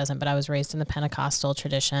 maybe it doesn't, but I was raised in the Pentecostal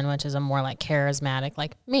tradition, which is a more like charismatic,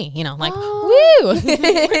 like me, you know, like, woo, we're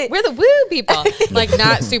the woo people, like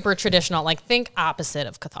not super traditional, like think opposite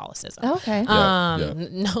of Catholicism. Okay.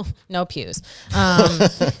 No pews.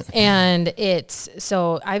 And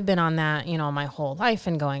so I've been on that, you know, my whole life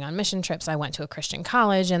and going on mission trips. I went to a Christian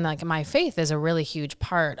college, and like my faith is a really huge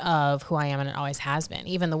part of who I am, and it always has been.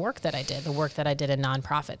 Even the work that I did in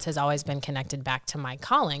nonprofits has always been connected back to my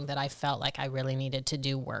calling, that I felt like I really needed to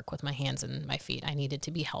do work with my hands and my feet. I needed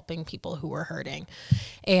to be helping people who were hurting.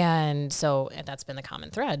 And so that's been the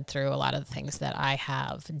common thread through a lot of the things that I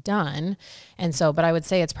have done. And so, but I would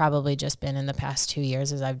say it's probably just been in the past 2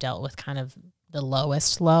 years as I've dealt with kind of the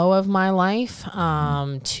lowest low of my life,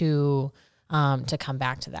 to come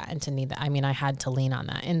back to that and to need that. I mean, I had to lean on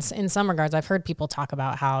that. In some regards, I've heard people talk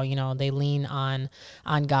about how, you know, they lean on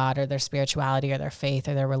God or their spirituality or their faith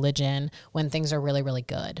or their religion when things are really, really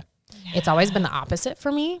good. Yeah. It's always been the opposite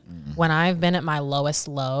for me. When I've been at my lowest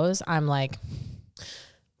lows, I'm like,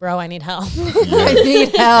 bro, I need help. I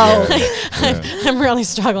need help. I'm really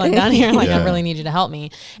struggling down here. Like, I Yeah. really need you to help me.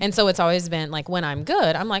 And so it's always been like, when I'm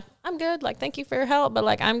good, I'm like, I'm good. Like, thank you for your help. But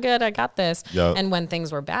like, I'm good. I got this. Yep. And when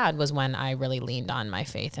things were bad was when I really leaned on my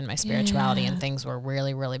faith and my spirituality, and things were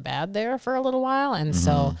really, really bad there for a little while. And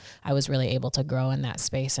so I was really able to grow in that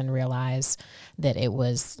space and realize that it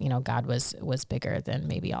was, you know, God was bigger than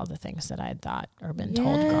maybe all the things that I had thought or been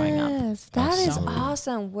told growing up. Yes, that is Absolutely.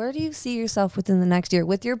 awesome. Where do you see yourself within the next year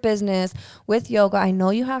with your business, with yoga? I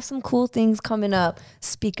know you have some cool things coming up.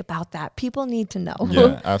 Speak about that. People need to know.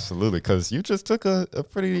 Yeah, absolutely. Because you just took a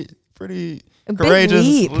pretty A big courageous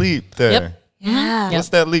leap. leap there. Yep. Yeah. What's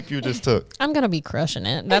that leap you just took? I'm going to be crushing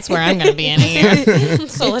it. That's where I'm going to be in a year.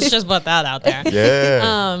 So let's just put that out there.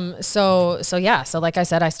 Yeah. So like I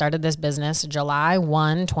said, I started this business July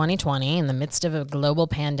 1, 2020 in the midst of a global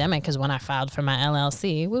pandemic, because when I filed for my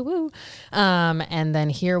LLC, woo woo. And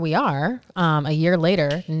then here we are, a year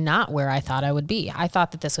later, not where I thought I would be. I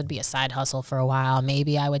thought that this would be a side hustle for a while.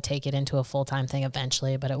 Maybe I would take it into a full-time thing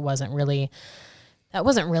eventually, but that wasn't really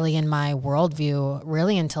in my worldview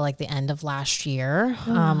really until like the end of last year,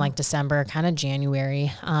 like December, kind of January.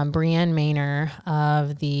 Brienne Maynor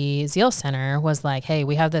of the Zeal Center was like, hey,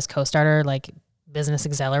 we have this co-starter like business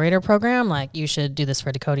accelerator program. Like, you should do this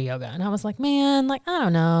for Dakota Yoga. And I was like, man, like, I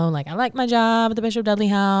don't know. Like, I like my job at the Bishop Dudley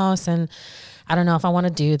House, and I don't know if I want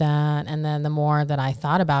to do that. And then the more that I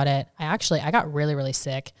thought about it, I got really, really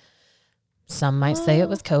sick. Some might say it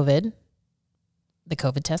was COVID. The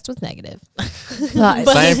COVID test was negative.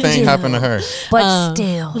 Same thing happened to her. But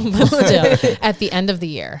still. But still, at the end of the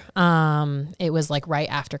year, it was like right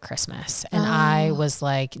after Christmas, and I was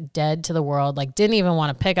like dead to the world, like didn't even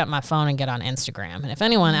want to pick up my phone and get on Instagram. And if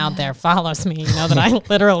anyone out there follows me, you know that I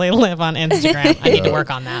literally live on Instagram. I need to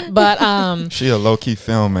work on that. But She a low-key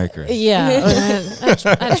filmmaker. yeah, I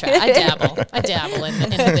try. I dabble in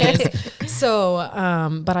the biz. So,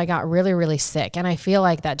 but I got really, really sick, and I feel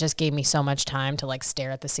like that just gave me so much time to like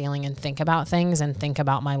stare at the ceiling and think about things and think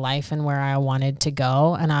about my life and where I wanted to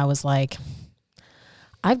go. And I was like,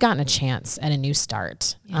 I've gotten a chance at a new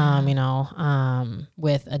start,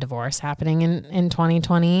 with a divorce happening in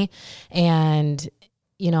 2020. And,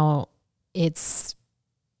 I'm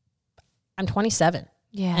 27.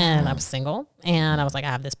 Yeah. And I was single, and I was like, I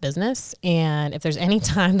have this business. And if there's any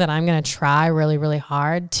time that I'm going to try really, really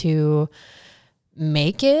hard to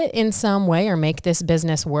make it in some way or make this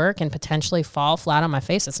business work and potentially fall flat on my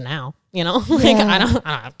face, it's now, like I don't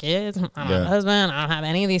have kids, I don't have a husband, I don't have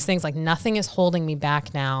any of these things. Like, nothing is holding me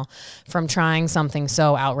back now from trying something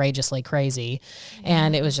so outrageously crazy.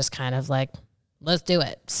 And it was just kind of like, let's do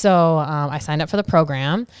it. So I signed up for the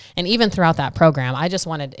program. And even throughout that program,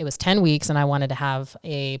 it was 10 weeks, and I wanted to have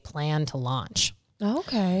a plan to launch.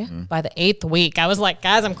 Okay. By the 8th week, I was like,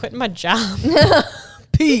 guys, I'm quitting my job.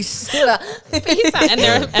 Peace. Peace out. And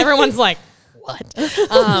everyone's like, what?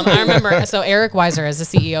 I remember, so Eric Weiser is the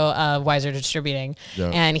CEO of Weiser Distributing.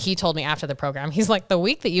 Yeah. And he told me after the program, he's like, the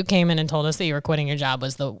week that you came in and told us that you were quitting your job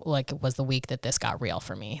was the week that this got real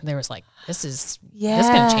for me. There was like, this is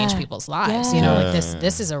going to change people's lives. Like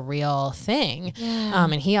this is a real thing. Yeah.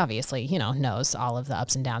 And he obviously, knows all of the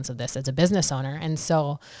ups and downs of this as a business owner. And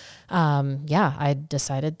so, I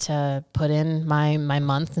decided to put in my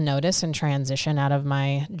month notice and transition out of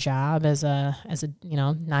my job as a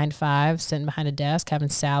 9 to 5, sitting behind a desk, having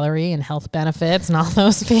salary and health benefits and all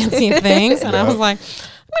those fancy things. And I was like,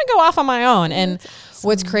 I'm going to go off on my own. And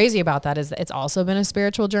what's crazy about that is that it's also been a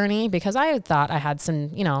spiritual journey, because I had thought I had a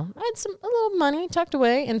little money tucked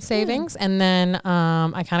away in savings. And then,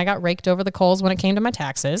 I kind of got raked over the coals when it came to my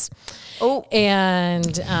taxes. Oh,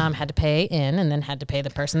 And had to pay in, and then had to pay the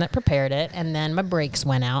person that prepared it. And then my brakes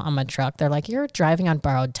went out on my truck. They're like, you're driving on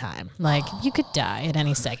borrowed time. Like, you could die at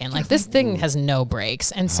any second. Like, this thing has no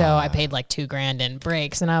brakes. And so I paid like $2,000 in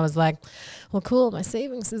brakes. And I was like, well, cool, my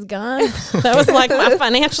savings is gone. That was like my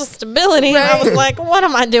financial stability. Right. And I was like, what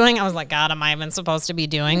am I doing? I was like, God, am I even supposed to be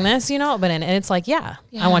doing this? But and it's like, I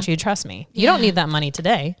want you to trust me. You don't need that money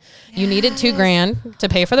today. You needed $2,000 to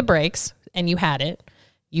pay for the brakes, and you had it.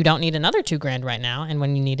 You don't need another $2,000 right now. And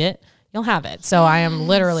when you need it, you'll have it. So I am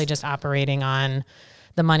literally just operating on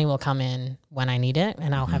the money will come in when I need it,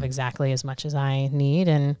 and I'll have exactly as much as I need.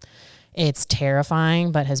 And it's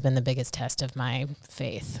terrifying, but has been the biggest test of my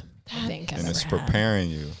faith, I think. And it's preparing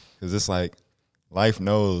you, because it's like life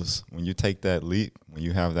knows when you take that leap, when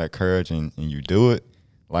you have that courage and you do it,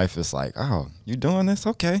 life is like, oh, you doing this?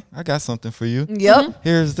 Okay, I got something for you. Yep.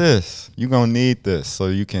 Here's this. You're going to need this so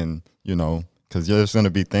you can, because there's going to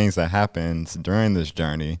be things that happens during this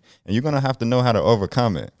journey, and you're going to have to know how to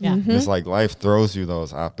overcome it. Yeah. It's like life throws you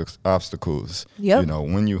those obstacles, Yep. you know,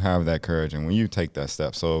 when you have that courage and when you take that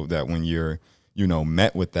step, so that when you're, you know,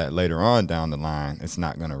 met with that later on down the line, it's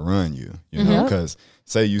not going to ruin you, you know, because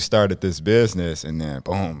say you started this business and then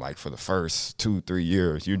boom, like for the first 2-3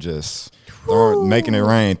 years, you just making it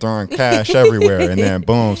rain, throwing cash everywhere. And then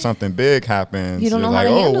boom, something big happens. You don't You're know how like,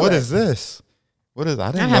 to oh, handle what it. is this? What is,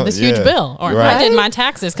 I didn't I know. have this huge bill, or Right. I did my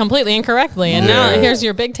taxes completely incorrectly, and now here's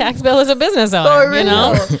your big tax bill as a business owner. Or You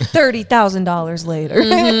know, $30,000 later.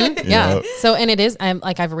 yeah. Yep. So, and it is,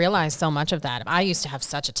 I've realized so much of that. I used to have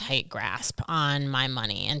such a tight grasp on my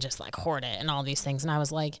money and just like hoard it and all these things. And I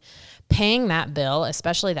was like, paying that bill,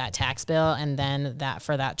 especially that tax bill, and then that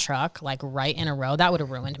for that truck, like right in a row, that would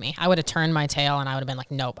have ruined me. I would have turned my tail and I would have been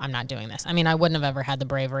like, nope, I'm not doing this. I mean, I wouldn't have ever had the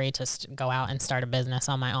bravery to go out and start a business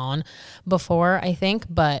on my own before, I think,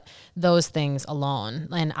 but those things alone.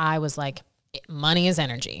 And I was like, money is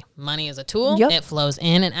energy. Money is a tool. Yep. It flows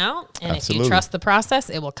in and out. And if Absolutely. you trust the process,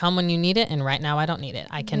 it will come when you need it. And right now I don't need it.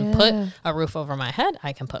 I can put a roof over my head.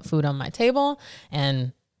 I can put food on my table,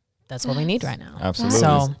 and that's what we need right now. Absolutely.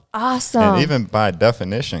 So Awesome. And even by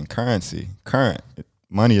definition, current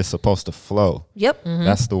money is supposed to flow. Yep.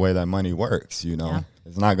 That's the way that money works, you know.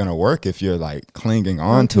 It's not going to work if you're like clinging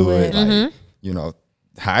on to it, like, you know,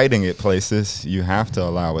 hiding it places. You have to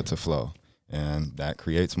allow it to flow, and that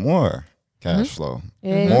creates more cash flow,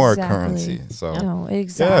 more Exactly. currency. So No,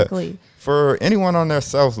 exactly. for anyone on their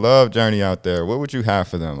self-love journey out there, what would you have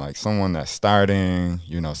for them? Like someone that's starting,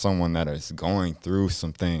 you know, someone that is going through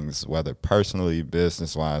some things, whether personally,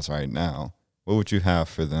 business-wise right now, what would you have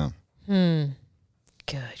for them?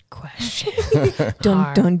 good question. Dun,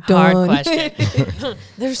 hard, dun, hard dun. question.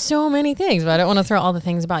 There's so many things, but I don't want to throw all the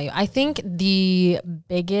things about you. I think the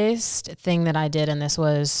biggest thing that I did, and this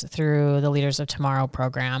was through the Leaders of Tomorrow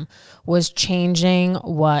program, was changing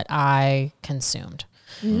what I consumed.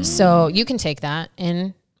 So you can take that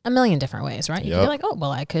in a million different ways, right? You can be Yep. like, oh,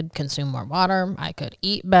 well, I could consume more water. I could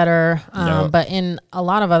eat better. Yep. But in a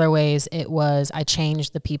lot of other ways, it was I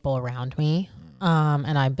changed the people around me.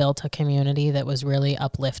 And I built a community that was really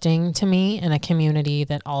uplifting to me, and a community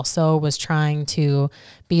that also was trying to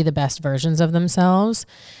be the best versions of themselves.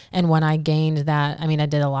 And when I gained that, I mean, I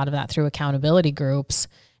did a lot of that through accountability groups.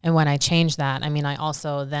 And when I changed that, I mean, I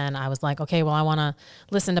also then I was like, okay, well, I want to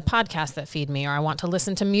listen to podcasts that feed me, or I want to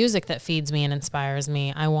listen to music that feeds me and inspires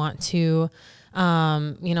me. I want to,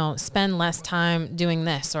 you know, spend less time doing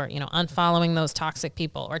this, or, you know, unfollowing those toxic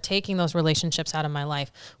people, or taking those relationships out of my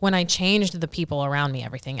life. When I changed the people around me,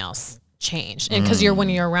 everything else changed. And because when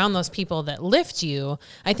you're around those people that lift you,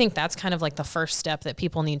 I think that's kind of like the first step that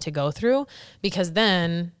people need to go through, because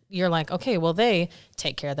then you're like, okay, well, they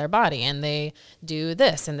take care of their body and they do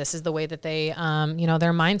this, and this is the way that they, you know,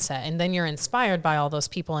 their mindset. And then you're inspired by all those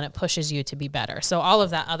people, and it pushes you to be better. So all of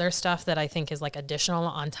that other stuff that I think is like additional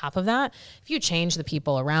on top of that, if you change the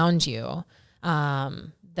people around you,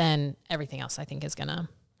 then everything else I think is going to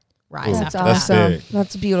rise That's after That's that. awesome. big.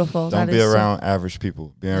 That's beautiful. Don't That be is so- around average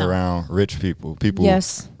people. Be around rich people. People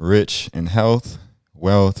Yes. rich in health,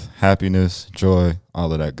 wealth, happiness, joy,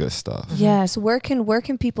 all of that good stuff. Yes. Where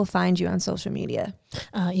can people find you on social media?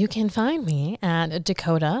 You can find me at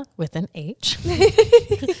Dakota with an H.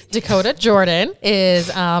 Dakota Jordan is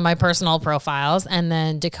my personal profiles, and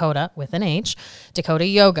then Dakota with an H. Dakota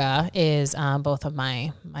Yoga is both of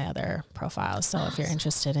my other profiles. So if you're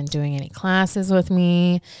interested in doing any classes with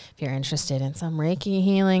me, if you're interested in some Reiki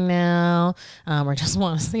healing now, or just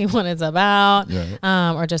want to see what it's about,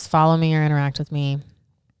 or just follow me or interact with me,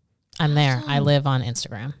 I'm there. I live on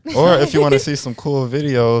Instagram. Or if you want to see some cool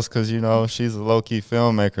videos, because, you know, she's a low-key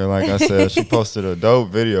filmmaker. Like I said, she posted a dope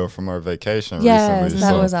video from her vacation Yes, recently. that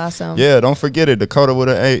So, was awesome. yeah, don't forget it. Dakota with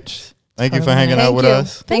an H. Thank you for hanging out with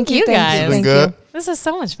us. Thank you, guys. It's been Thank good. you. This is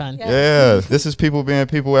so much fun. Yeah, this is People Being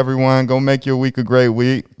People, everyone. Go make your week a great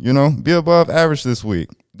week. You know, be above average this week.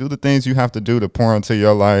 Do the things you have to do to pour into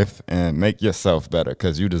your life and make yourself better,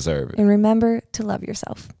 because you deserve it. And remember to love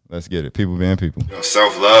yourself. Let's get it. People being people.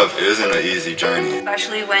 Self-love isn't an easy journey.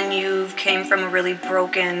 Especially when you came from a really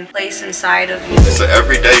broken place inside of you. It's an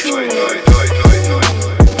everyday joy.